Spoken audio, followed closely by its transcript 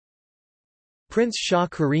Prince Shah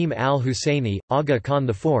Karim al-Husseini, Aga Khan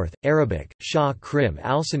IV, Arabic, Shah Krim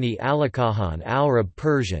al-Sani Alakahan Al-Arab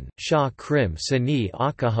Persian, Shah Krim Sani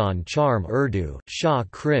Akahan Charm Urdu, Shah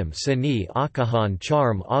Krim Sani Akahan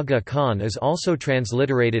Charm Aga Khan is also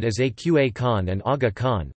transliterated as Aqa Khan and Aga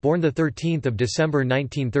Khan, born 13 December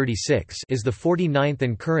 1936 is the 49th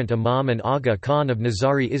and current Imam and Aga Khan of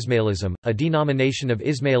Nizari Ismailism, a denomination of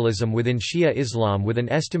Ismailism within Shia Islam with an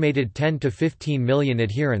estimated 10 to 15 million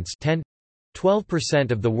adherents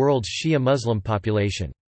 12% of the world's Shia Muslim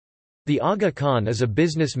population. The Aga Khan is a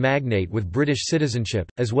business magnate with British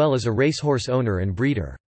citizenship, as well as a racehorse owner and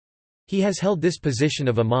breeder. He has held this position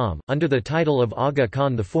of Imam, under the title of Aga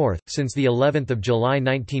Khan IV, since the 11th of July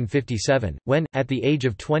 1957, when, at the age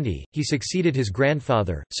of 20, he succeeded his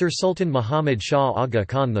grandfather, Sir Sultan Muhammad Shah Aga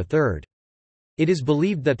Khan III. It is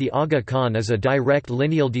believed that the Aga Khan is a direct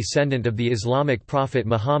lineal descendant of the Islamic prophet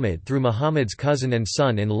Muhammad through Muhammad's cousin and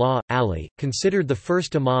son-in-law, Ali, considered the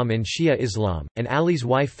first Imam in Shia Islam, and Ali's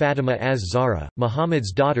wife Fatima az-Zahra,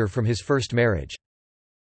 Muhammad's daughter from his first marriage.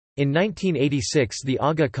 In 1986 the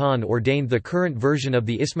Aga Khan ordained the current version of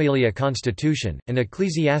the Ismaili constitution, an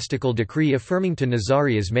ecclesiastical decree affirming to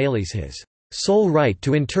Nizari Ismailis his sole right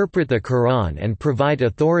to interpret the Quran and provide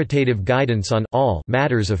authoritative guidance on all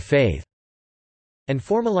matters of faith, and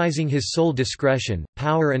formalizing his sole discretion,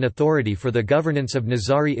 power and authority for the governance of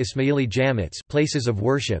Nizari Ismaili Jamats, places of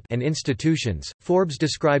worship and institutions. Forbes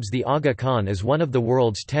describes the Aga Khan as one of the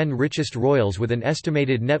world's 10 richest royals with an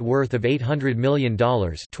estimated net worth of $800 million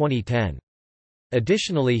 2010.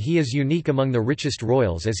 Additionally, he is unique among the richest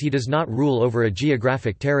royals as he does not rule over a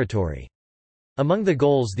geographic territory. Among the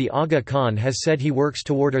goals the Aga Khan has said he works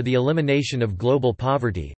toward are the elimination of global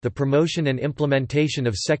poverty, the promotion and implementation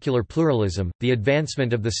of secular pluralism, the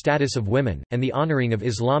advancement of the status of women, and the honoring of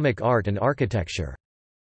Islamic art and architecture.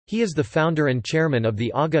 He is the founder and chairman of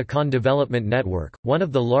the Aga Khan Development Network, one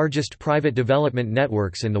of the largest private development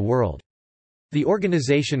networks in the world. The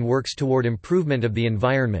organization works toward improvement of the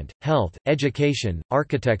environment, health, education,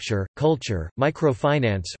 architecture, culture,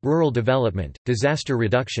 microfinance, rural development, disaster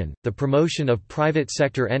reduction, the promotion of private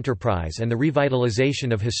sector enterprise and the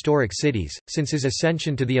revitalization of historic cities. Since his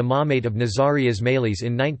ascension to the imamate of Nizari Ismailis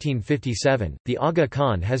in 1957, the Aga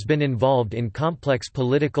Khan has been involved in complex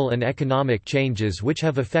political and economic changes which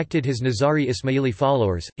have affected his Nizari Ismaili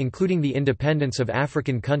followers, including the independence of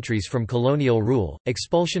African countries from colonial rule,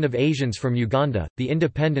 expulsion of Asians from Uganda, the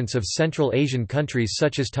independence of Central Asian countries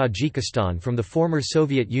such as Tajikistan from the former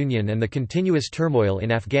Soviet Union and the continuous turmoil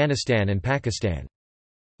in Afghanistan and Pakistan.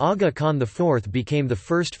 Aga Khan IV became the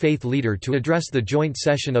first faith leader to address the joint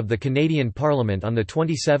session of the Canadian Parliament on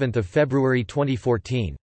 27 February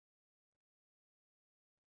 2014.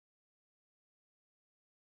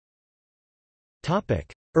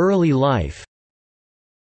 Early life.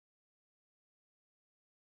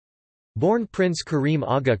 Born Prince Karim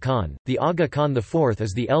Aga Khan, the Aga Khan IV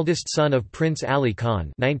is the eldest son of Prince Ali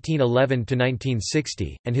Khan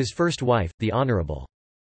 (1911–1960) and his first wife, the Honorable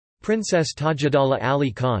Princess Tajidullah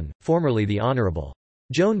Ali Khan, formerly the Honorable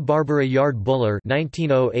Joan Barbara Yard Buller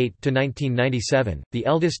 (1908–1997), the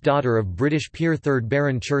eldest daughter of British peer 3rd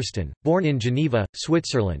Baron Churston, born in Geneva,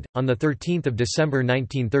 Switzerland, on 13 December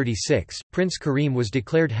 1936. Prince Karim was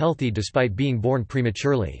declared healthy despite being born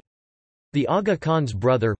prematurely. The Aga Khan's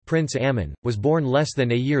brother, Prince Amin, was born less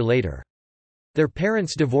than a year later. Their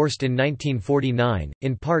parents divorced in 1949,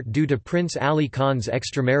 in part due to Prince Ali Khan's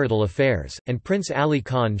extramarital affairs, and Prince Ali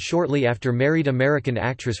Khan shortly after married American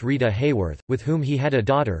actress Rita Hayworth, with whom he had a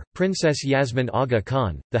daughter, Princess Yasmin Aga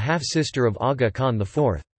Khan, the half-sister of Aga Khan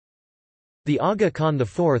IV. The Aga Khan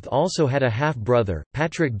IV also had a half-brother,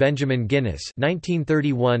 Patrick Benjamin Guinness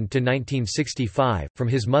 (1931–1965), from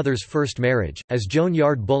his mother's first marriage. As Joan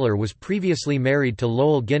Yard Buller was previously married to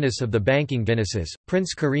Lowell Guinness of the Banking Guinnesses,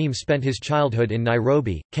 Prince Karim spent his childhood in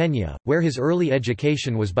Nairobi, Kenya, where his early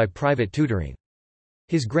education was by private tutoring.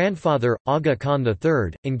 His grandfather, Aga Khan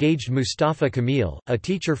III, engaged Mustafa Kamil, a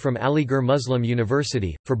teacher from Aligarh Muslim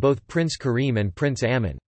University, for both Prince Karim and Prince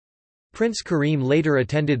Amin. Prince Karim later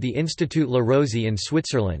attended the Institut La Rosie in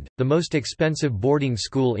Switzerland, the most expensive boarding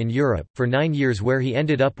school in Europe, for 9 years where he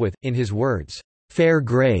ended up with, in his words, fair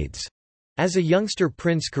grades. As a youngster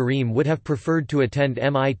Prince Karim would have preferred to attend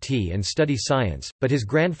MIT and study science, but his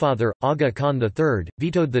grandfather, Aga Khan III,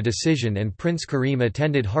 vetoed the decision and Prince Karim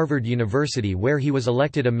attended Harvard University where he was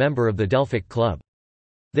elected a member of the Delphic Club.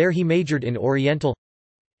 There he majored in Oriental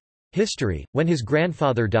history. When his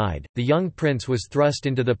grandfather died, the young prince was thrust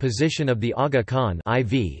into the position of the Aga Khan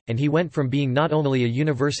IV, and he went from being not only a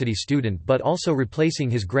university student but also replacing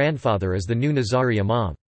his grandfather as the new Nizari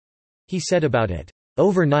Imam. He said about it,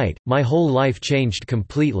 "Overnight, my whole life changed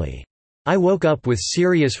completely. I woke up with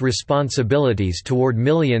serious responsibilities toward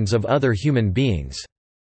millions of other human beings.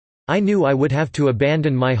 I knew I would have to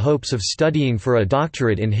abandon my hopes of studying for a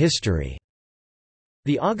doctorate in history."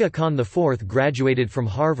 The Aga Khan IV graduated from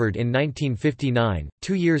Harvard in 1959,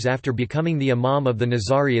 2 years after becoming the Imam of the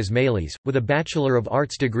Nizari Ismailis, with a Bachelor of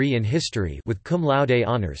Arts degree in history with cum laude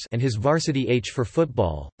honors and his varsity H for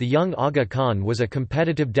football. The young Aga Khan was a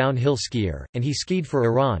competitive downhill skier, and he skied for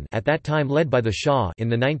Iran, at that time led by the Shah, in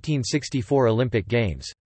the 1964 Olympic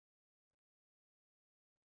Games.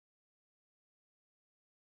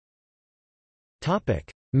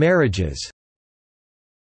 Marriages.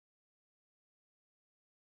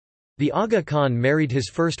 The Aga Khan married his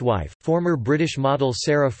first wife, former British model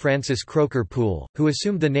Sarah Frances Croker Poole, who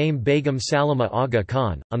assumed the name Begum Salama Aga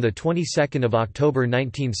Khan, on the 22nd of October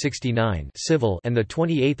 1969 civil and the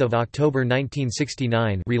 28th of October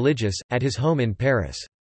 1969 religious, at his home in Paris.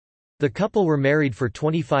 The couple were married for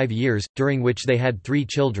 25 years, during which they had 3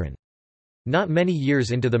 children. Not many years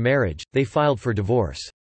into the marriage, they filed for divorce.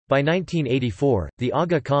 By 1984, the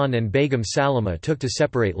Aga Khan and Begum Salama took to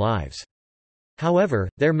separate lives. However,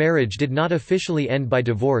 their marriage did not officially end by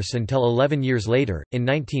divorce until 11 years later, in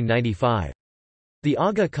 1995. The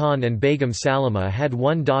Aga Khan and Begum Salama had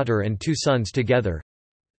 1 daughter and 2 sons together.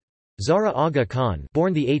 Zahra Aga Khan,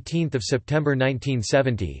 born the 18th of September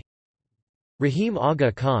 1970. Rahim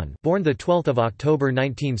Aga Khan, born the 12th of October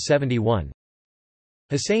 1971.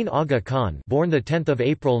 Hussein Aga Khan, born the 10th of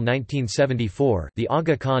April 1974. The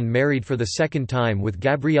Aga Khan married for the second time with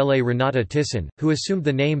Gabrielle Renata Tisson, who assumed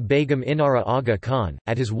the name Begum Inara Aga Khan,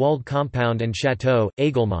 at his walled compound and château,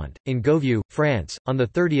 Aiglemont, in Gauvieux, France, on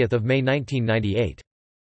 30 May 1998.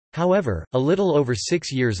 However, a little over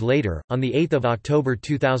 6 years later, on 8 October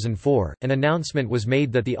 2004, an announcement was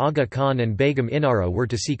made that the Aga Khan and Begum Inara were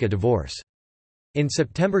to seek a divorce. In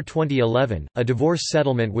September 2011, a divorce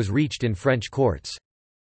settlement was reached in French courts.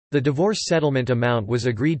 The divorce settlement amount was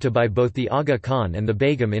agreed to by both the Aga Khan and the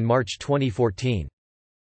Begum in March 2014.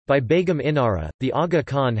 By Begum Inara, the Aga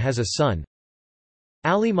Khan has a son,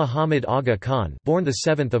 Ali Muhammad Aga Khan, born the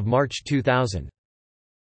 7th of March 2000.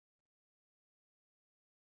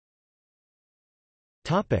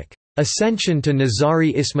 Topic: Ascension to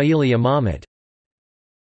Nizari Ismaili Imamat.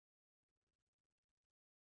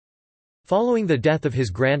 Following the death of his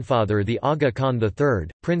grandfather the Aga Khan III,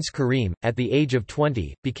 Prince Karim, at the age of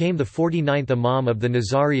 20, became the 49th Imam of the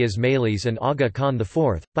Nizari Ismailis and Aga Khan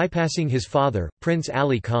IV, bypassing his father, Prince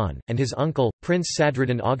Ali Khan, and his uncle, Prince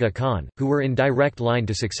Sadruddin Aga Khan, who were in direct line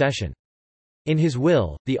to succession. In his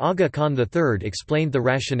will, the Aga Khan III explained the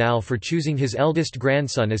rationale for choosing his eldest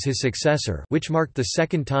grandson as his successor, which marked the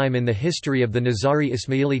second time in the history of the Nizari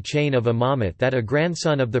Ismaili chain of Imamat that a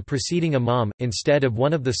grandson of the preceding Imam, instead of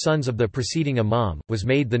one of the sons of the preceding Imam, was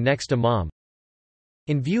made the next Imam.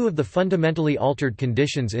 In view of the fundamentally altered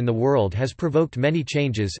conditions in the world has provoked many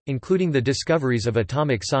changes, including the discoveries of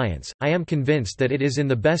atomic science, I am convinced that it is in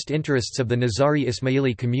the best interests of the Nizari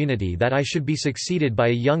Ismaili community that I should be succeeded by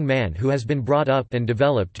a young man who has been brought up and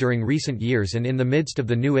developed during recent years and in the midst of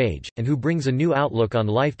the new age, and who brings a new outlook on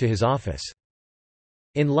life to his office.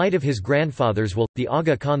 In light of his grandfather's will, the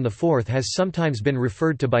Aga Khan IV has sometimes been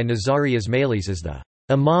referred to by Nizari Ismailis as the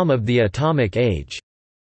Imam of the Atomic Age.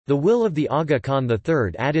 The will of the Aga Khan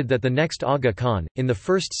III added that the next Aga Khan, in the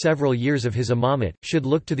first several years of his imamate, should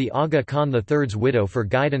look to the Aga Khan III's widow for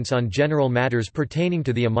guidance on general matters pertaining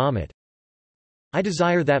to the imamate. I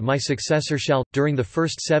desire that my successor shall, during the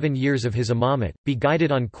first 7 years of his imamate, be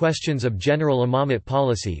guided on questions of general imamate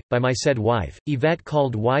policy, by my said wife, Yvette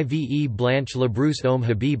called Yve Blanche Labrousse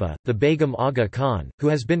Habiba, the Begum Aga Khan, who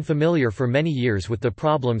has been familiar for many years with the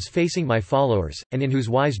problems facing my followers, and in whose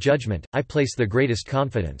wise judgment, I place the greatest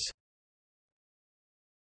confidence.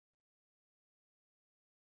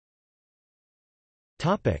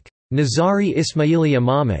 Nizari Ismaili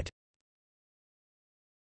Imamate.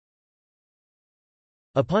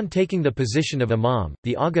 Upon taking the position of Imam,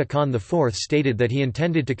 the Aga Khan IV stated that he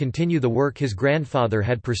intended to continue the work his grandfather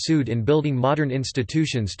had pursued in building modern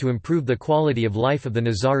institutions to improve the quality of life of the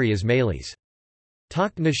Nizari Ismailis.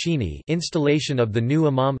 Takht Nashini, installation of the new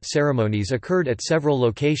Imam ceremonies occurred at several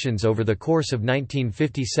locations over the course of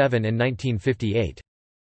 1957 and 1958.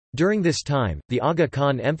 During this time, the Aga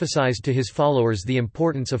Khan emphasized to his followers the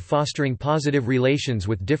importance of fostering positive relations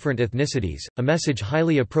with different ethnicities, a message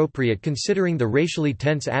highly appropriate considering the racially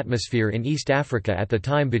tense atmosphere in East Africa at the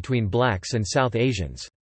time between blacks and South Asians.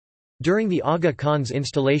 During the Aga Khan's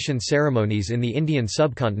installation ceremonies in the Indian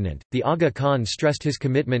subcontinent, the Aga Khan stressed his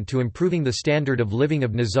commitment to improving the standard of living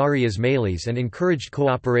of Nizari Ismailis and encouraged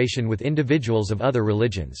cooperation with individuals of other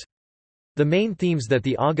religions. The main themes that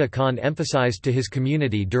the Aga Khan emphasized to his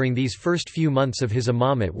community during these first few months of his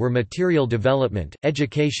imamate were material development,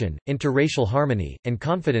 education, interracial harmony, and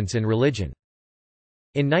confidence in religion.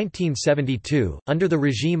 In 1972, under the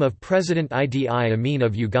regime of President Idi Amin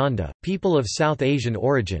of Uganda, people of South Asian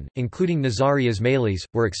origin, including Nizari Ismailis,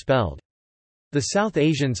 were expelled. The South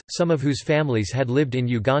Asians, some of whose families had lived in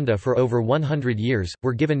Uganda for over 100 years,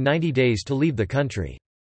 were given 90 days to leave the country.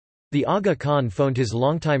 The Aga Khan phoned his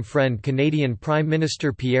longtime friend Canadian Prime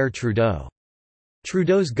Minister Pierre Trudeau.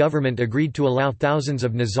 Trudeau's government agreed to allow thousands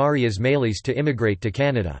of Nizari Ismailis to immigrate to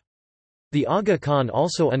Canada. The Aga Khan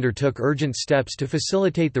also undertook urgent steps to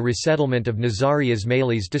facilitate the resettlement of Nizari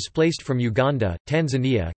Ismailis displaced from Uganda,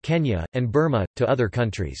 Tanzania, Kenya, and Burma, to other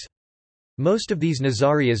countries. Most of these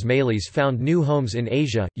Nizari Ismailis found new homes in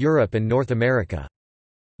Asia, Europe and North America.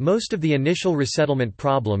 Most of the initial resettlement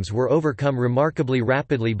problems were overcome remarkably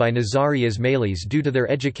rapidly by Nizari Ismailis due to their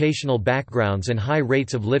educational backgrounds and high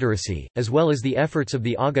rates of literacy, as well as the efforts of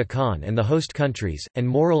the Aga Khan and the host countries, and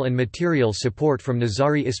moral and material support from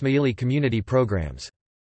Nizari Ismaili community programs.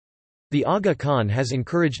 The Aga Khan has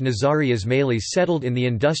encouraged Nizari Ismailis settled in the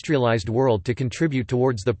industrialized world to contribute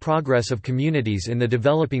towards the progress of communities in the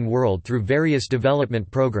developing world through various development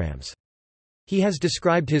programs. He has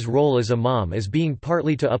described his role as Imam as being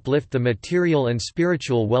partly to uplift the material and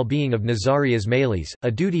spiritual well-being of Nizari Ismailis,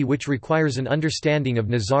 a duty which requires an understanding of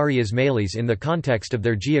Nizari Ismailis in the context of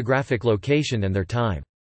their geographic location and their time.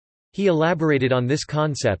 He elaborated on this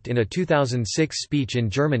concept in a 2006 speech in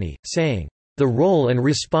Germany, saying, "The role and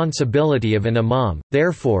responsibility of an imam,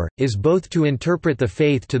 therefore, is both to interpret the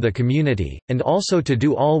faith to the community, and also to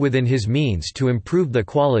do all within his means to improve the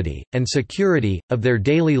quality, and security, of their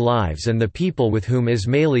daily lives and the people with whom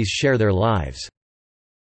Ismailis share their lives."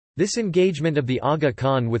 This engagement of the Aga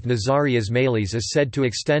Khan with Nizari Ismailis is said to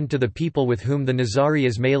extend to the people with whom the Nizari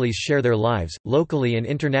Ismailis share their lives. Locally and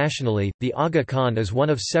internationally, the Aga Khan is one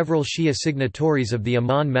of several Shia signatories of the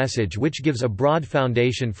Imam message, which gives a broad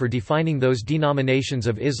foundation for defining those denominations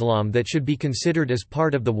of Islam that should be considered as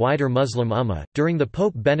part of the wider Muslim Ummah. During the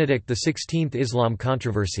Pope Benedict XVI Islam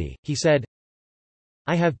controversy, he said,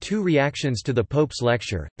 "I have two reactions to the Pope's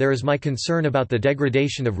lecture. There is my concern about the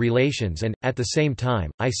degradation of relations and, at the same time,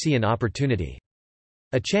 I see an opportunity.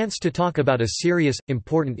 A chance to talk about a serious,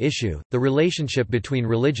 important issue, the relationship between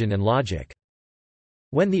religion and logic."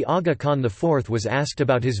 When the Aga Khan IV was asked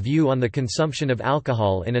about his view on the consumption of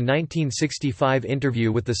alcohol in a 1965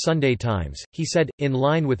 interview with the Sunday Times, he said, in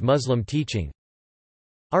line with Muslim teaching,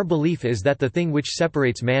 "Our belief is that the thing which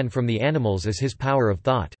separates man from the animals is his power of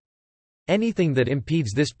thought. Anything that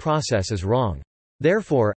impedes this process is wrong.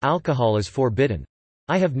 Therefore, alcohol is forbidden.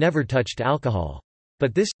 I have never touched alcohol.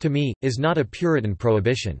 But this, to me, is not a Puritan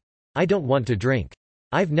prohibition. I don't want to drink.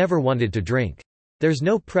 I've never wanted to drink. There's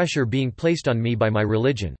no pressure being placed on me by my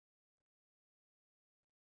religion."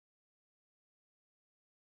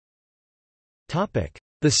 The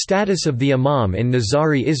status of the Imam in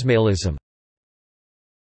Nizari Ismailism.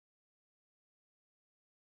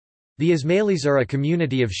 The Ismailis are a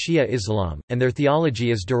community of Shia Islam, and their theology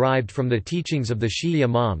is derived from the teachings of the Shia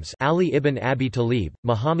Imams Ali ibn Abi Talib,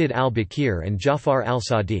 Muhammad al-Baqir and Jafar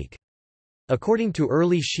al-Sadiq. According to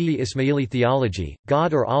early Shia Ismaili theology,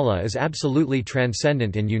 God or Allah is absolutely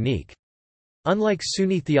transcendent and unique. Unlike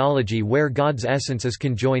Sunni theology where God's essence is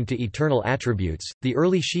conjoined to eternal attributes, the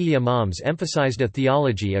early Shia Imams emphasized a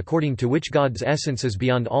theology according to which God's essence is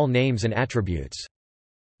beyond all names and attributes.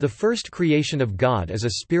 The first creation of God is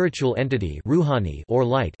a spiritual entity ruhani or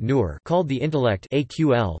light nur called the intellect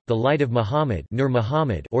aql, the light of Muhammad, nur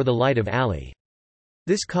Muhammad or the light of Ali.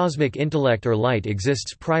 This cosmic intellect or light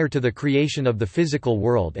exists prior to the creation of the physical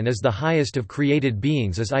world and is the highest of created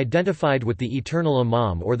beings as identified with the eternal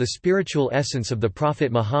Imam or the spiritual essence of the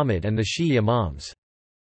Prophet Muhammad and the Shia Imams.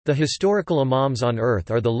 The historical Imams on earth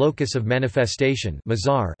are the locus of manifestation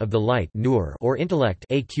mazar of the light nur or intellect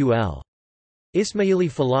aql. Ismaili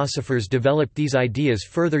philosophers developed these ideas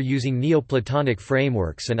further using Neoplatonic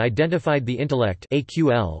frameworks and identified the intellect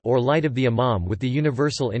aql or light of the Imam with the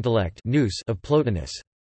universal intellect nous of Plotinus.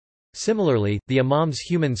 Similarly, the Imam's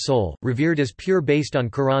human soul, revered as pure based on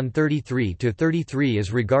Quran 33-33,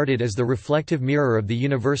 is regarded as the reflective mirror of the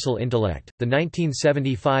universal intellect. The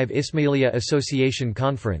 1975 Ismailiya Association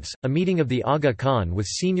Conference, a meeting of the Aga Khan with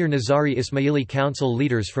senior Nizari Ismaili council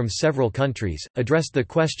leaders from several countries, addressed the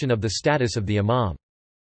question of the status of the Imam.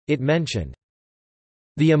 It mentioned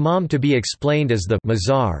the Imam to be explained as the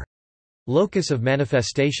mazar, locus of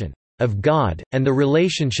manifestation of God, and the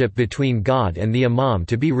relationship between God and the Imam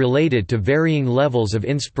to be related to varying levels of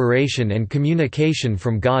inspiration and communication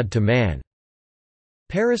from God to man.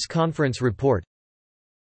 Paris Conference Report.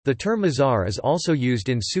 The term mazar is also used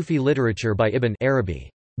in Sufi literature by Ibn Arabi,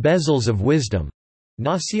 bezels of wisdom,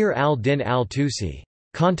 Nasir al-Din al-Tusi,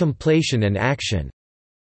 contemplation and action,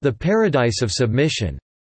 the paradise of submission,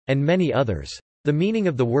 and many others. The meaning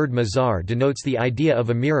of the word mazar denotes the idea of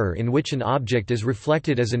a mirror in which an object is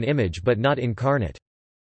reflected as an image but not incarnate.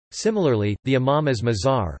 Similarly, the Imam as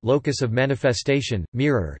mazar, locus of manifestation,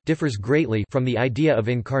 mirror, differs greatly from the idea of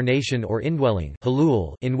incarnation or indwelling,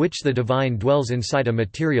 hulul, in which the divine dwells inside a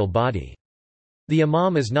material body. The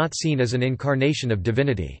Imam is not seen as an incarnation of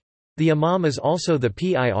divinity. The Imam is also the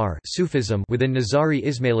Pir Sufism within Nizari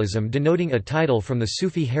Ismailism, denoting a title from the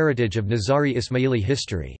Sufi heritage of Nizari Ismaili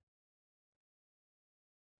history.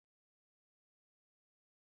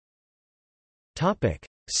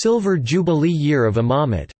 Silver Jubilee year of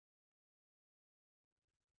Imamat.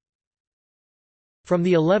 From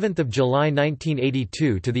the 11th of July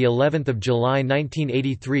 1982 to the 11th of July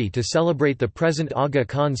 1983 to celebrate the present Aga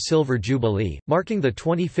Khan's Silver Jubilee, marking the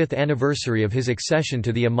 25th anniversary of his accession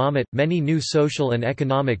to the Imamate, many new social and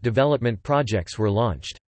economic development projects were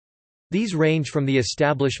launched. These range from the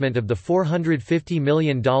establishment of the $450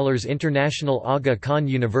 million International Aga Khan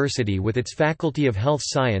University with its Faculty of Health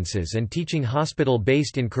Sciences and Teaching Hospital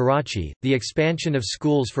based in Karachi, the expansion of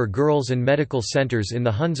schools for girls and medical centers in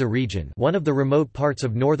the Hunza region, one of the remote parts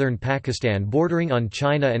of northern Pakistan bordering on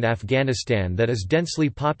China and Afghanistan that is densely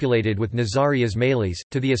populated with Nizari Ismailis,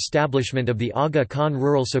 to the establishment of the Aga Khan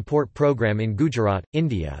Rural Support Program in Gujarat,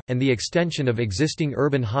 India, and the extension of existing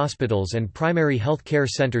urban hospitals and primary health care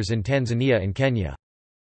centers in Tanzania and Kenya.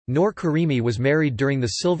 Noor Karimi was married during the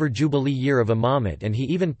Silver Jubilee year of Imamat, and he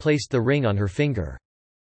even placed the ring on her finger.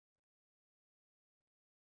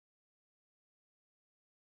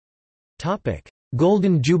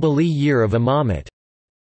 Golden Jubilee year of Imamat.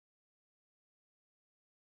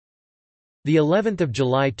 The 11th of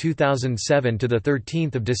July 2007 to the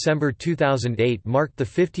 13th of December 2008 marked the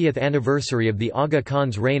 50th anniversary of the Aga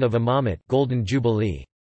Khan's reign of Imamat, Golden Jubilee.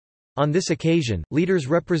 On this occasion, leaders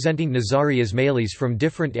representing Nizari Ismailis from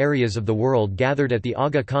different areas of the world gathered at the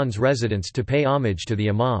Aga Khan's residence to pay homage to the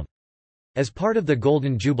Imam. As part of the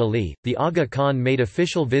Golden Jubilee, the Aga Khan made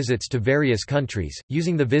official visits to various countries,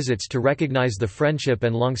 using the visits to recognize the friendship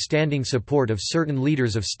and long-standing support of certain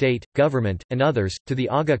leaders of state, government, and others, to the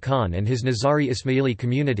Aga Khan and his Nizari Ismaili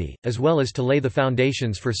community, as well as to lay the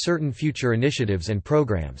foundations for certain future initiatives and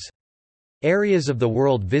programs. Areas of the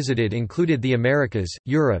world visited included the Americas,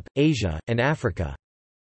 Europe, Asia, and Africa.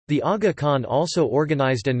 The Aga Khan also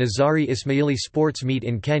organized a Nizari Ismaili sports meet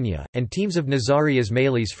in Kenya, and teams of Nizari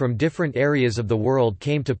Ismailis from different areas of the world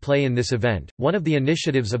came to play in this event. One of the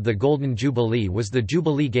initiatives of the Golden Jubilee was the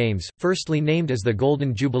Jubilee Games, firstly named as the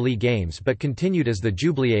Golden Jubilee Games but continued as the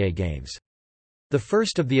Jubilee Games. The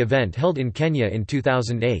first of the event held in Kenya in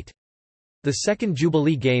 2008. The second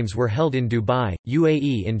Jubilee Games were held in Dubai,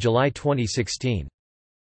 UAE in July 2016.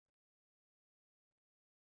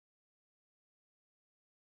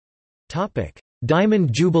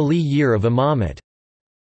 Diamond Jubilee year of Imamat.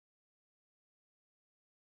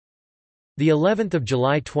 The 11th of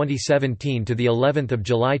July 2017 to the 11th of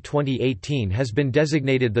July 2018 has been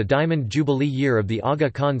designated the Diamond Jubilee year of the Aga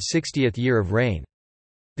Khan's 60th year of reign.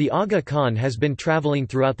 The Aga Khan has been traveling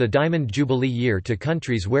throughout the Diamond Jubilee year to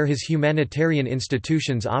countries where his humanitarian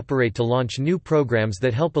institutions operate to launch new programs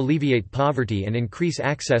that help alleviate poverty and increase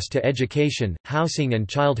access to education, housing and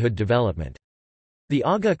childhood development. The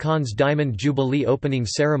Aga Khan's Diamond Jubilee opening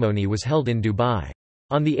ceremony was held in Dubai.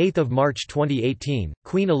 On 8 March 2018,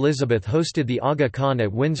 Queen Elizabeth hosted the Aga Khan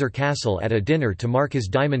at Windsor Castle at a dinner to mark his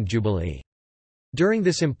Diamond Jubilee. During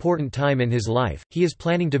this important time in his life, he is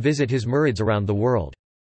planning to visit his murids around the world.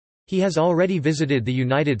 He has already visited the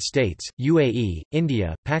United States, UAE,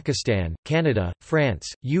 India, Pakistan, Canada, France,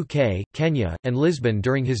 UK, Kenya, and Lisbon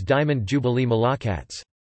during his Diamond Jubilee Mulaqats.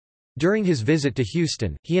 During his visit to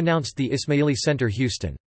Houston, he announced the Ismaili Center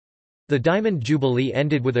Houston. The Diamond Jubilee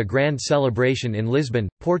ended with a grand celebration in Lisbon,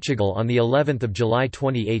 Portugal on the 11th of July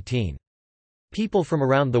 2018. People from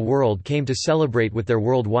around the world came to celebrate with their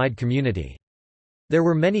worldwide community. There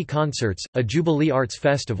were many concerts, a Jubilee Arts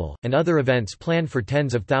Festival, and other events planned for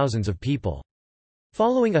tens of thousands of people.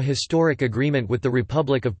 Following a historic agreement with the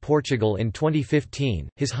Republic of Portugal in 2015,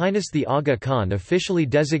 His Highness the Aga Khan officially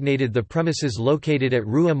designated the premises located at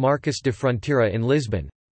Rua Marques de Fronteira in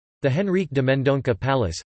Lisbon—the Henrique de Mendonça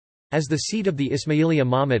Palace—as the seat of the Ismaili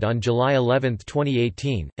Imamat on July 11,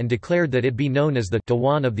 2018, and declared that it be known as the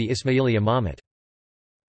Diwan of the Ismaili Imamat.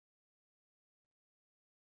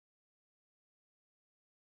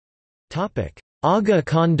 Aga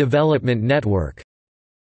Khan Development Network.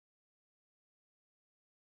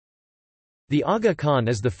 The Aga Khan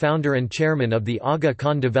is the founder and chairman of the Aga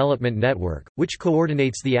Khan Development Network, which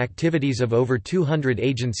coordinates the activities of over 200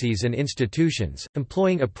 agencies and institutions,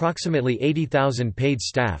 employing approximately 80,000 paid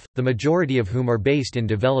staff, the majority of whom are based in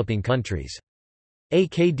developing countries.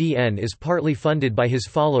 AKDN is partly funded by his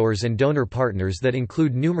followers and donor partners that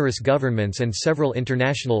include numerous governments and several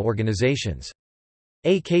international organizations.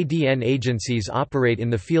 AKDN agencies operate in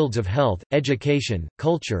the fields of health, education,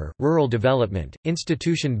 culture, rural development,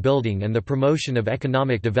 institution building and the promotion of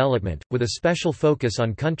economic development, with a special focus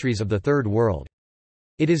on countries of the Third World.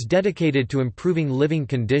 It is dedicated to improving living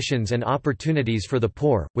conditions and opportunities for the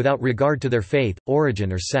poor, without regard to their faith,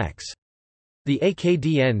 origin or sex. The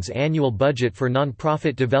AKDN's annual budget for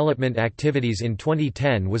non-profit development activities in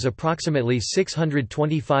 2010 was approximately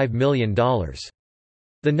 $625 million.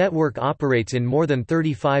 The network operates in more than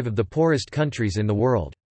 35 of the poorest countries in the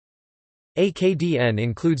world. AKDN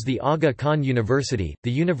includes the Aga Khan University,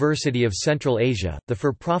 the University of Central Asia, the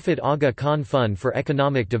for-profit Aga Khan Fund for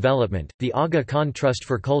Economic Development, the Aga Khan Trust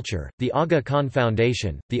for Culture, the Aga Khan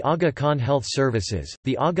Foundation, the Aga Khan Health Services,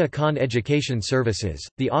 the Aga Khan Education Services,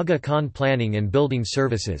 the Aga Khan Planning and Building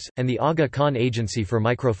Services, and the Aga Khan Agency for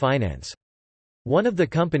Microfinance. One of the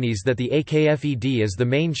companies that the AKFED is the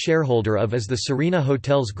main shareholder of is the Serena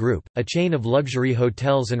Hotels Group, a chain of luxury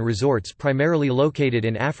hotels and resorts primarily located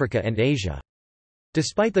in Africa and Asia.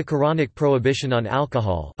 Despite the Quranic prohibition on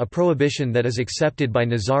alcohol, a prohibition that is accepted by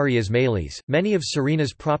Nizari Ismailis, many of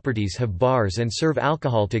Serena's properties have bars and serve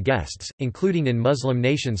alcohol to guests, including in Muslim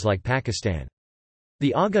nations like Pakistan.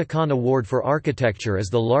 The Aga Khan Award for Architecture is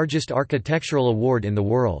the largest architectural award in the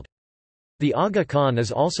world. The Aga Khan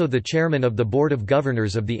is also the chairman of the Board of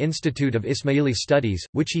Governors of the Institute of Ismaili Studies,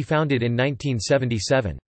 which he founded in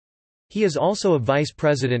 1977. He is also a vice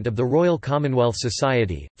president of the Royal Commonwealth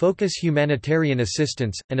Society, Focus Humanitarian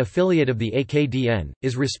Assistance, an affiliate of the AKDN,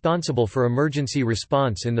 is responsible for emergency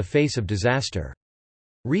response in the face of disaster.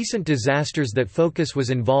 Recent disasters that Focus was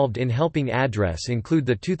involved in helping address include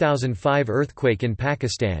the 2005 earthquake in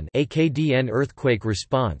Pakistan, AKDN Earthquake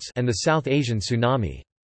Response, and the South Asian tsunami.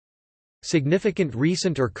 Significant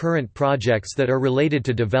recent or current projects that are related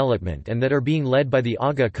to development and that are being led by the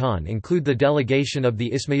Aga Khan include the delegation of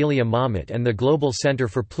the Ismaili Imamat and the Global Center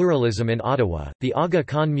for Pluralism in Ottawa, the Aga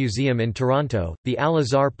Khan Museum in Toronto, the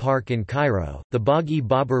Al-Azhar Park in Cairo, the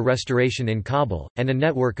Bagh-e-Babur restoration in Kabul, and a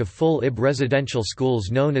network of full-IB residential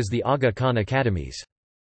schools known as the Aga Khan Academies.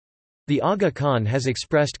 The Aga Khan has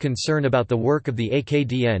expressed concern about the work of the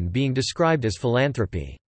AKDN being described as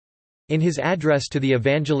philanthropy. In his address to the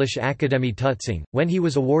Evangelische Akademie Tutzing, when he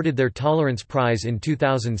was awarded their Tolerance Prize in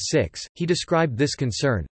 2006, he described this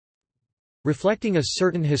concern, reflecting a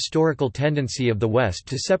certain historical tendency of the West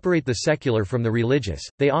to separate the secular from the religious.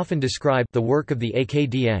 They often describe the work of the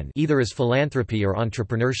AKDN either as philanthropy or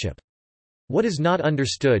entrepreneurship. What is not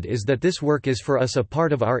understood is that this work is for us a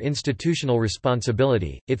part of our institutional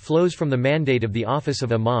responsibility. It flows from the mandate of the office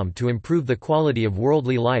of Imam to improve the quality of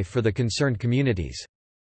worldly life for the concerned communities.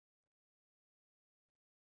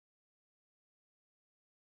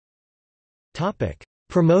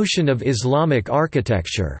 Promotion of Islamic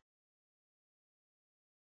architecture.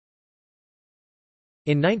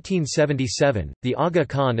 In 1977, the Aga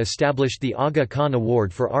Khan established the Aga Khan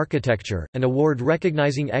Award for Architecture, an award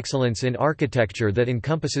recognizing excellence in architecture that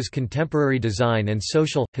encompasses contemporary design and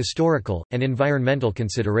social, historical, and environmental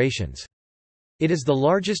considerations. It is the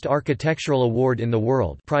largest architectural award in the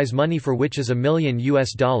world, prize money for which is $1 million,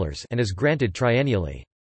 and is granted triennially.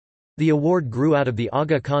 The award grew out of the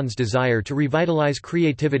Aga Khan's desire to revitalize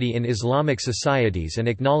creativity in Islamic societies and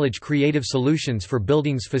acknowledge creative solutions for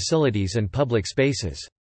buildings, facilities and public spaces.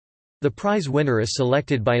 The prize winner is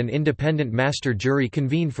selected by an independent master jury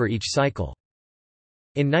convened for each cycle.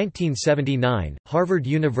 In 1979, Harvard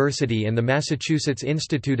University and the Massachusetts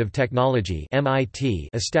Institute of Technology (MIT)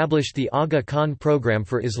 established the Aga Khan Program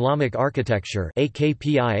for Islamic Architecture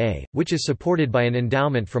 (AKPIA), which is supported by an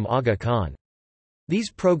endowment from Aga Khan.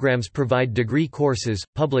 These programs provide degree courses,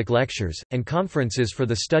 public lectures, and conferences for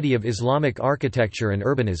the study of Islamic architecture and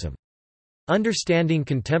urbanism. Understanding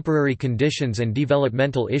contemporary conditions and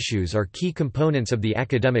developmental issues are key components of the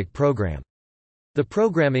academic program. The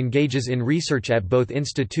program engages in research at both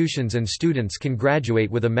institutions, and students can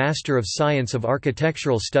graduate with a Master of Science of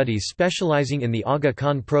Architectural Studies specializing in the Aga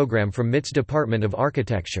Khan program from MIT's Department of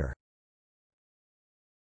Architecture.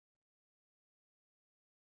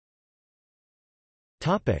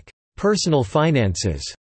 Personal finances.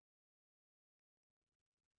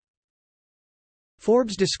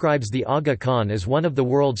 Forbes describes the Aga Khan as one of the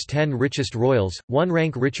world's 10 richest royals, one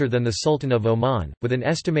rank richer than the Sultan of Oman, with an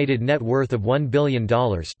estimated net worth of $1 billion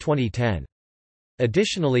 2010.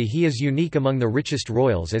 Additionally, he is unique among the richest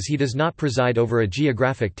royals as he does not preside over a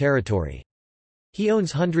geographic territory. He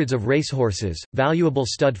owns hundreds of racehorses, valuable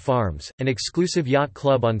stud farms, an exclusive yacht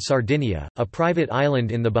club on Sardinia, a private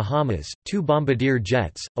island in the Bahamas, 2 bombardier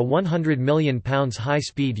jets, a £100 million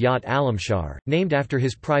high-speed yacht Alamshar, named after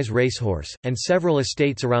his prize racehorse, and several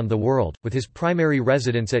estates around the world, with his primary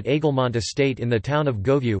residence at Aiguemont Estate in the town of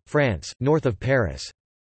Govieux, France, north of Paris.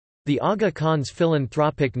 The Aga Khan's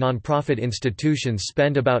philanthropic non-profit institutions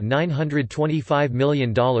spend about $925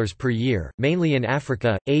 million per year, mainly in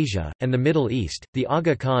Africa, Asia, and the Middle East. The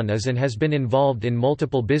Aga Khan is and has been involved in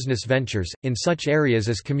multiple business ventures, in such areas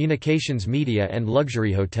as communications media and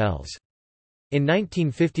luxury hotels. In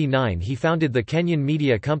 1959 he founded the Kenyan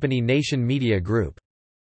media company Nation Media Group.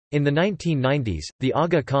 In the 1990s, the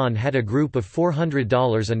Aga Khan had a group of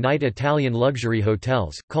 $400 a night Italian luxury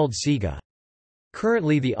hotels, called Siga.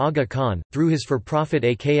 Currently the Aga Khan, through his for-profit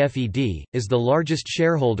AKFED, is the largest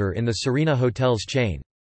shareholder in the Serena Hotels chain.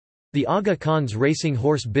 The Aga Khan's racing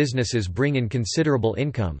horse businesses bring in considerable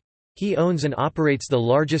income. He owns and operates the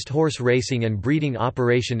largest horse racing and breeding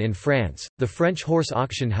operation in France, the French horse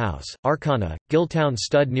auction house, Arcana, Giltown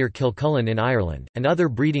Stud near Kilcullen in Ireland, and other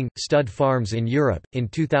breeding, stud farms in Europe. In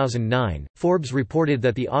 2009, Forbes reported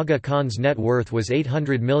that the Aga Khan's net worth was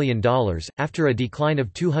 $800 million, after a decline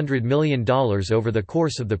of $200 million over the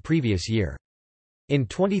course of the previous year. In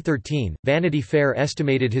 2013, Vanity Fair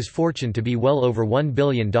estimated his fortune to be well over $1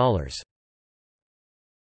 billion.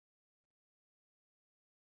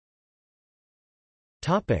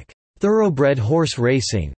 Thoroughbred horse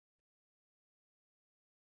racing.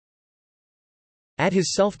 At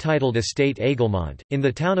his self-titled estate Aiguemont, in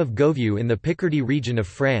the town of Govieux in the Picardy region of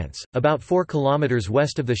France, about 4 kilometers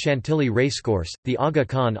west of the Chantilly racecourse, the Aga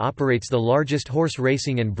Khan operates the largest horse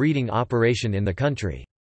racing and breeding operation in the country.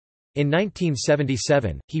 In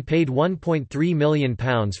 1977, he paid £1.3 million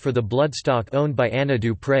for the bloodstock owned by Anna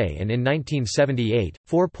Dupré, and in 1978,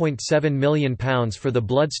 £4.7 million for the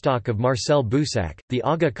bloodstock of Marcel Boussac. The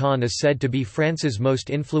Aga Khan is said to be France's most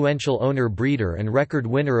influential owner-breeder and record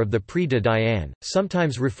winner of the Prix de Diane,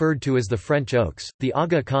 sometimes referred to as the French Oaks. The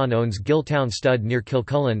Aga Khan owns Giltown Stud near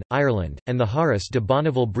Kilcullen, Ireland, and the Harris de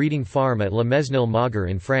Bonneville breeding farm at Le Mesnil-Mager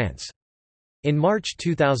in France. In March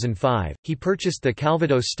 2005, he purchased the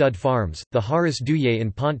Calvados stud farms, the Harris Douillet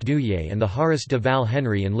in Pont-Douillet and the Harris de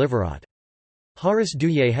Val-Henry in Liverat. Harris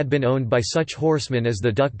Douillet had been owned by such horsemen as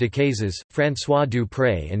the Duc de Cases, François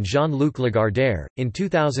Dupré and Jean-Luc Lagardère. In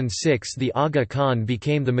 2006 the Aga Khan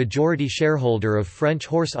became the majority shareholder of French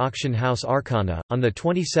horse auction house Arcana. On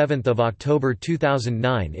 27 October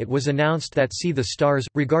 2009 it was announced that See the Stars,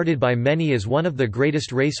 regarded by many as one of the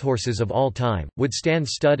greatest racehorses of all time, would stand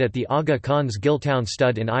stud at the Aga Khan's Giltown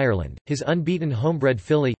Stud in Ireland. His unbeaten homebred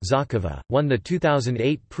filly, Zakova, won the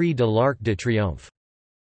 2008 Prix de l'Arc de Triomphe.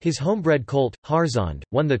 His homebred colt, Harzand,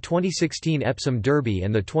 won the 2016 Epsom Derby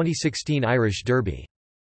and the 2016 Irish Derby.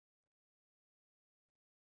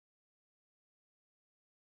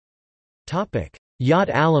 Yacht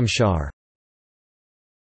Alamshar.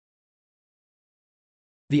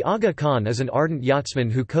 The Aga Khan is an ardent yachtsman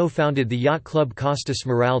who co-founded the yacht club Costa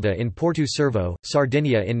Smeralda in Porto Cervo,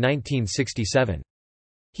 Sardinia in 1967.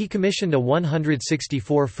 He commissioned a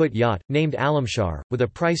 164-foot yacht, named Alamshar, with a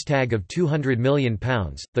price tag of £200 million.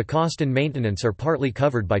 The cost and maintenance are partly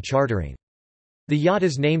covered by chartering. The yacht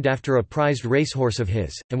is named after a prized racehorse of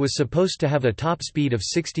his, and was supposed to have a top speed of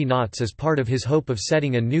 60 knots as part of his hope of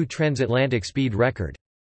setting a new transatlantic speed record.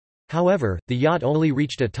 However, the yacht only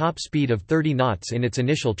reached a top speed of 30 knots in its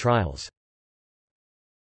initial trials.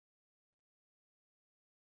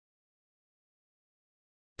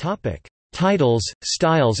 Titles,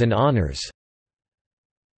 styles and honors.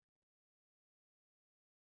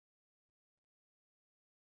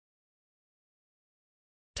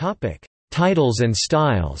 Titles and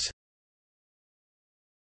styles.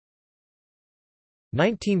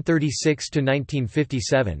 1936 to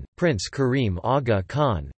 1957, Prince Karim Aga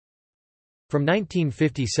Khan. From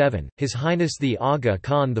 1957, His Highness the Aga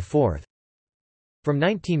Khan IV. From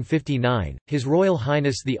 1959, His Royal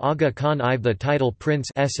Highness the Aga Khan IV. The title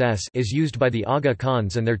Prince SS is used by the Aga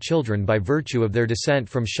Khans and their children by virtue of their descent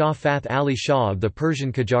from Shah Fath Ali Shah of the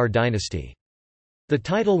Persian Qajar dynasty. The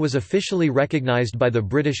title was officially recognized by the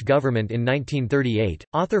British government in 1938.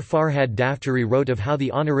 Author Farhad Daftari wrote of how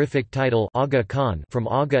the honorific title Aga Khan from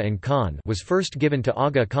Aga and Khan was first given to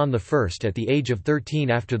Aga Khan I at the age of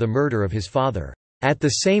 13 after the murder of his father. At the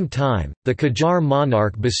same time, the Qajar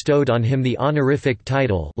monarch bestowed on him the honorific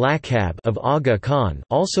title Lakhab of Aga Khan,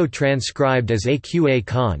 also transcribed as Aqa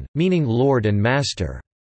Khan, meaning Lord and Master.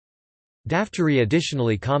 Daftari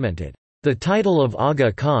additionally commented, The title of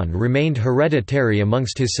Aga Khan remained hereditary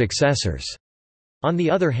amongst his successors. On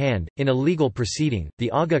the other hand, in a legal proceeding,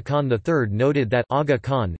 the Aga Khan III noted that Aga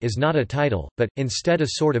Khan is not a title, but, instead, a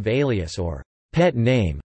sort of alias or pet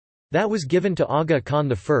name that was given to Aga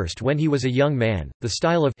Khan I when he was a young man. The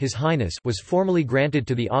style of His Highness was formally granted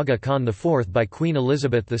to the Aga Khan IV by Queen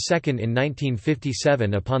Elizabeth II in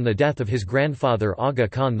 1957 upon the death of his grandfather Aga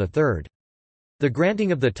Khan III. The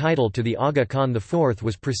granting of the title to the Aga Khan IV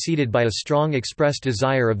was preceded by a strong expressed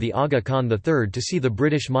desire of the Aga Khan III to see the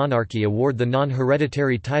British monarchy award the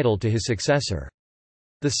non-hereditary title to his successor.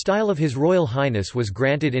 The style of His Royal Highness was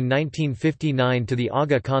granted in 1959 to the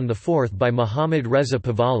Aga Khan IV by Mohammad Reza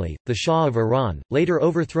Pahlavi, the Shah of Iran, later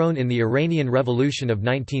overthrown in the Iranian Revolution of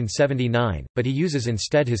 1979, but he uses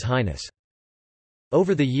instead His Highness.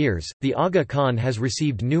 Over the years, the Aga Khan has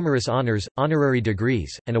received numerous honours, honorary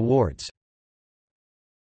degrees, and awards.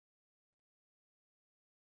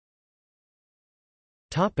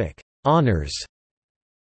 Honours.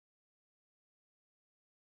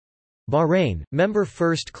 Bahrain, member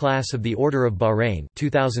First Class of the Order of Bahrain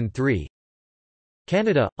 2003.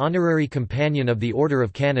 Canada, Honorary Companion of the Order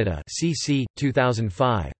of Canada CC,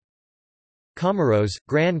 2005. Comoros,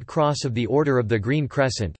 Grand Cross of the Order of the Green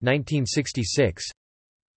Crescent 1966.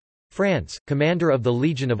 France, Commander of the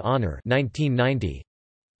Legion of Honor 1990.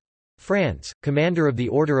 France, Commander of the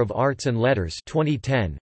Order of Arts and Letters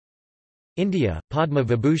 2010. India, Padma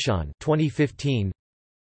Vibhushan 2015.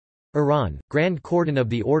 Iran, Grand Cordon of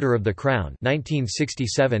the Order of the Crown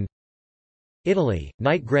 1967. Italy,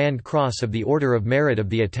 Knight Grand Cross of the Order of Merit of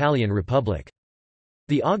the Italian Republic.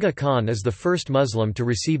 The Aga Khan is the first Muslim to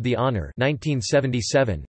receive the honor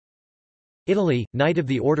 1977. Italy, Knight of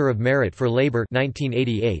the Order of Merit for Labour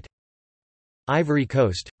 1988. Ivory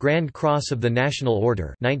Coast, Grand Cross of the National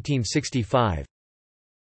Order 1965.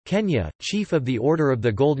 Kenya, Chief of the Order of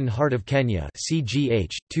the Golden Heart of Kenya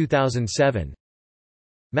CGH, 2007.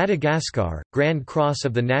 Madagascar, Grand Cross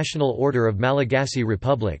of the National Order of Malagasy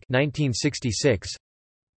Republic 1966.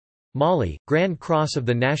 Mali, Grand Cross of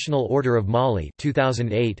the National Order of Mali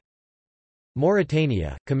 2008.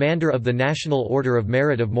 Mauritania, Commander of the National Order of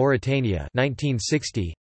Merit of Mauritania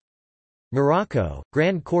 1960. Morocco,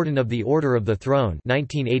 Grand Cordon of the Order of the Throne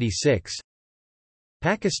 1986.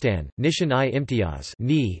 Pakistan, Nishan-i-Imtiaz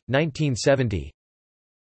 1970.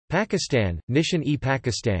 Pakistan,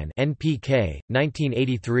 Nishan-e-Pakistan NPK,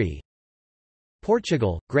 1983.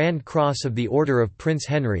 Portugal, Grand Cross of the Order of Prince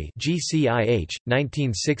Henry GCIH,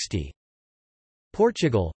 1960.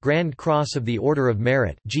 Portugal, Grand Cross of the Order of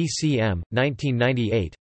Merit GCM,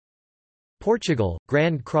 1998. Portugal,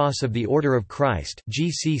 Grand Cross of the Order of Christ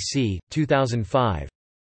GCC, 2005.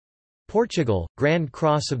 Portugal, Grand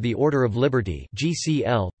Cross of the Order of Liberty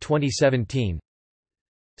GCL, 2017.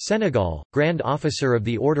 Senegal, Grand Officer of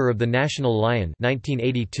the Order of the National Lion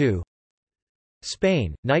 1982.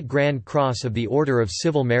 Spain, Knight Grand Cross of the Order of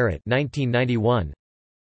Civil Merit 1991.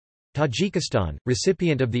 Tajikistan,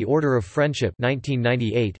 Recipient of the Order of Friendship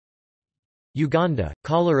 1998. Uganda,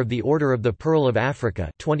 Collar of the Order of the Pearl of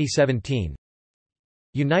Africa 2017.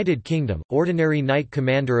 United Kingdom, Ordinary Knight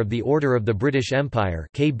Commander of the Order of the British Empire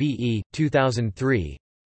KBE, 2003.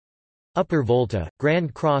 Upper Volta,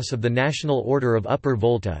 Grand Cross of the National Order of Upper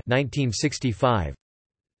Volta 1965.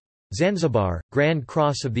 Zanzibar, Grand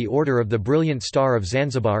Cross of the Order of the Brilliant Star of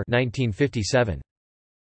Zanzibar 1957.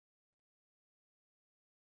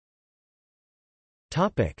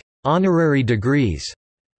 Honorary degrees.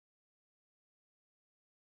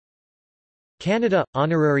 Canada,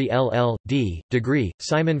 Honorary LL.D. degree,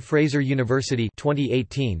 Simon Fraser University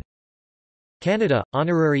 2018. Canada,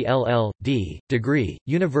 Honorary LL.D. degree,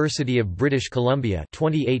 University of British Columbia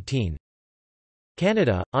 2018.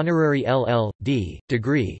 Canada, Honorary LL.D.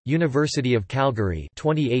 degree, University of Calgary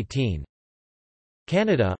 2018.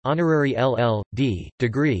 Canada, Honorary LL.D.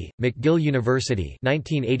 degree, McGill University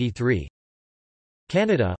 1983.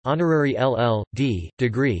 Canada, Honorary LL.D.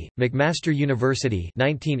 degree, McMaster University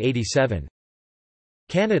 1987.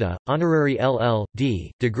 Canada, Honorary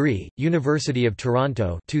LL.D. degree, University of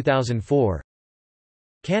Toronto 2004.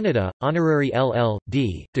 Canada, Honorary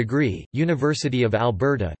LL.D. degree, University of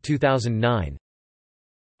Alberta 2009.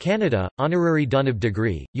 Canada, Honorary Dunniv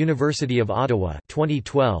degree, University of Ottawa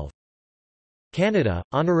 2012. Canada,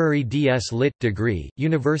 Honorary D.S. Lit. degree,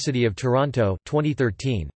 University of Toronto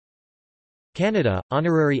 2013. Canada,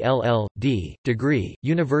 Honorary LL.D. degree,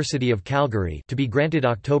 University of Calgary to be granted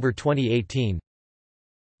October 2018.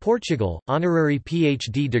 Portugal, Honorary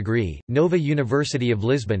Ph.D. degree, Nova University of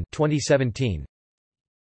Lisbon 2017.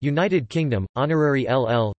 United Kingdom, Honorary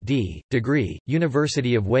LL.D. degree,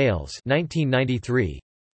 University of Wales 1993.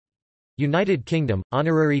 United Kingdom,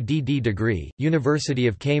 Honorary DD degree, University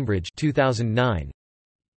of Cambridge 2009.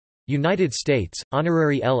 United States,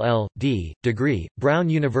 Honorary LL.D. degree, Brown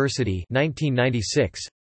University 1996.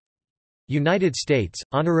 United States,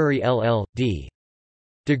 Honorary LL.D.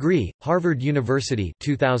 degree, Harvard University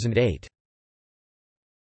 2008.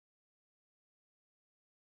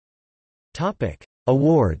 Topic: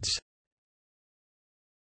 Awards.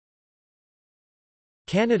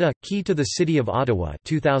 Canada, Key to the City of Ottawa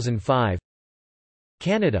 2005.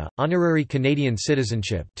 Canada, Honorary Canadian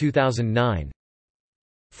Citizenship 2009.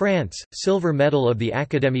 France, Silver Medal of the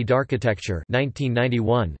Académie d'Architecture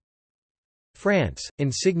 1991. France,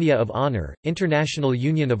 Insignia of Honor, International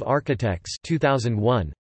Union of Architects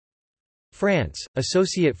 2001. France,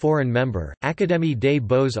 Associate Foreign Member, Académie des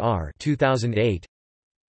Beaux-Arts 2008.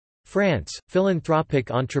 France,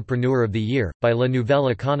 Philanthropic Entrepreneur of the Year, by La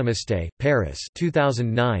Nouvelle Économiste, Paris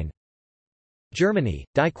 2009. Germany,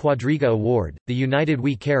 Die Quadriga Award, the United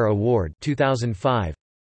We Care Award 2005.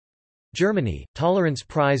 Germany, Tolerance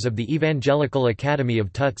Prize of the Evangelical Academy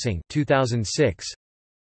of Tutzing 2006.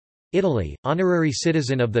 Italy, Honorary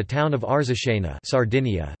Citizen of the Town of Arzachena,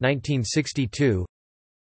 Sardinia 1962.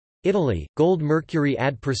 Italy, Gold Mercury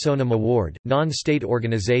ad personam award, non-state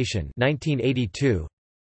organization 1982.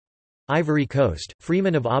 Ivory Coast,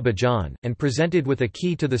 Freeman of Abidjan, and presented with a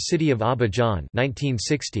key to the city of Abidjan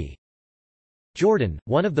 1960. Jordan,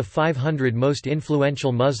 one of the 500 most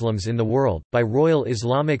influential Muslims in the world, by Royal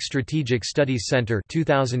Islamic Strategic Studies Center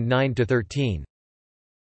 2009-13.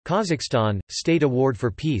 Kazakhstan, State Award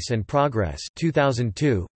for Peace and Progress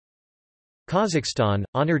 2002. Kazakhstan,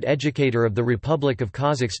 Honored Educator of the Republic of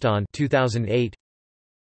Kazakhstan 2008.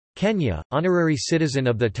 Kenya, Honorary Citizen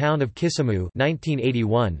of the Town of Kisumu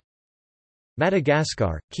 1981.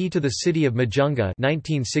 Madagascar, Key to the City of Majunga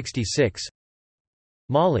 1966.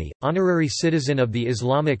 Mali, Honorary Citizen of the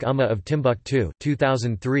Islamic Ummah of Timbuktu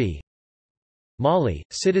 2003. Mali,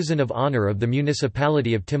 Citizen of Honor of the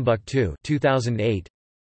Municipality of Timbuktu 2008.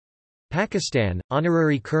 Pakistan,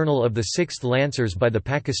 Honorary Colonel of the 6th Lancers by the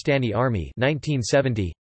Pakistani Army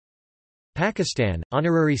 1970. Pakistan,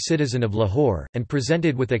 Honorary Citizen of Lahore, and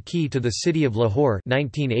presented with a key to the City of Lahore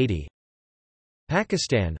 1980.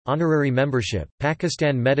 Pakistan, Honorary Membership,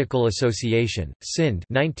 Pakistan Medical Association, Sindh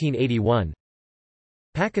 1981.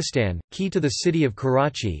 Pakistan, Key to the City of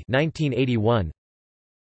Karachi 1981.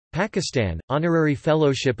 Pakistan, Honorary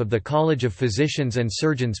Fellowship of the College of Physicians and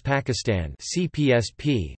Surgeons Pakistan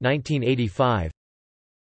CPSP 1985.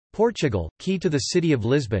 Portugal, Key to the City of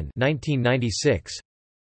Lisbon 1996.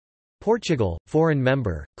 Portugal, Foreign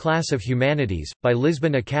Member, Class of Humanities, by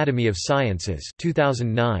Lisbon Academy of Sciences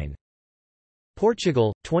 2009.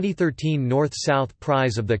 Portugal, 2013 North-South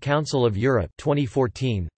Prize of the Council of Europe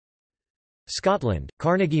 2014. Scotland,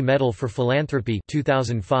 Carnegie Medal for Philanthropy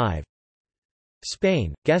 2005.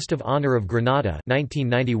 Spain, Guest of Honor of Granada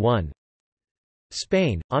 1991.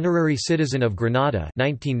 Spain, Honorary Citizen of Granada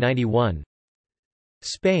 1991.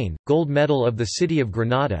 Spain, Gold Medal of the City of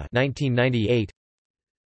Granada 1998.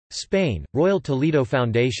 Spain, Royal Toledo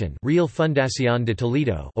Foundation Real Fundación de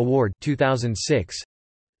Toledo Award 2006.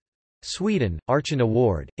 Sweden, Archon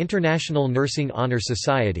Award, International Nursing Honor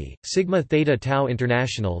Society, Sigma Theta Tau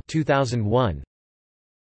International 2001.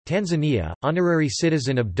 Tanzania, Honorary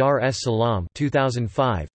Citizen of Dar es Salaam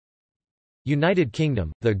 2005. United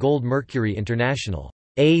Kingdom, the Gold Mercury International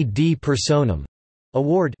ad personam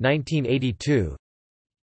Award 1982.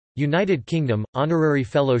 United Kingdom, Honorary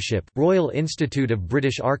Fellowship, Royal Institute of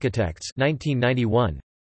British Architects 1991.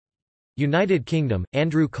 United Kingdom,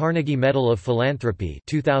 Andrew Carnegie Medal of Philanthropy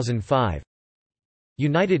 2005.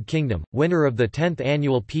 United Kingdom, winner of the 10th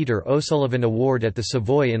Annual Peter O'Sullivan Award at the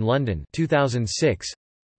Savoy in London 2006.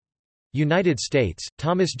 United States,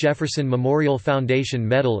 Thomas Jefferson Memorial Foundation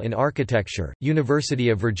Medal in Architecture, University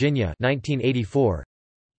of Virginia 1984.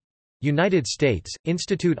 United States,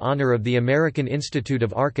 Institute Honor of the American Institute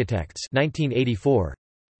of Architects 1984.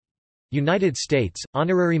 United States,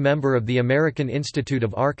 Honorary Member of the American Institute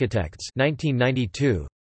of Architects 1992.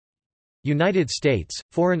 United States,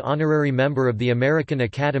 Foreign Honorary Member of the American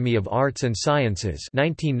Academy of Arts and Sciences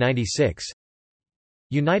 1996.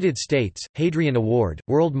 United States, Hadrian Award,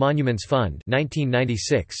 World Monuments Fund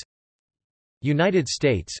 1996. United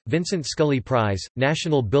States, Vincent Scully Prize,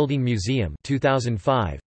 National Building Museum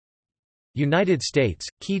 2005. United States,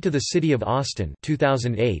 Key to the City of Austin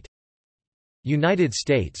 2008. United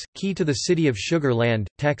States, Key to the City of Sugar Land,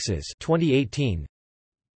 Texas 2018.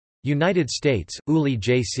 United States, Uli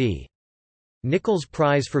J.C. Nichols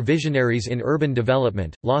Prize for Visionaries in Urban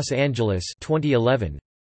Development, Los Angeles 2011.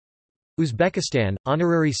 Uzbekistan,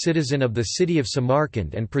 honorary citizen of the city of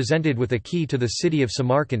Samarkand and presented with a key to the city of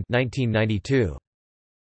Samarkand 1992.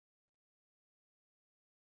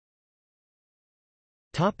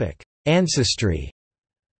 Ancestry.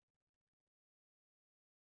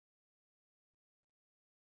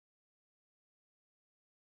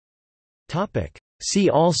 See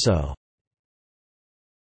also: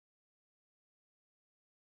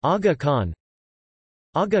 Aga Khan,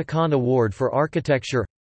 Aga Khan Award for Architecture,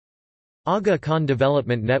 Aga Khan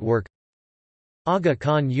Development Network, Aga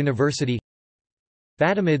Khan University,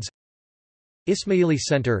 Fatimids, Ismaili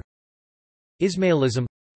Center, Ismailism,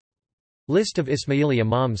 List of Ismaili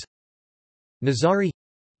Imams, Nizari,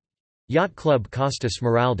 Yacht Club Costa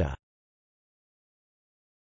Smeralda.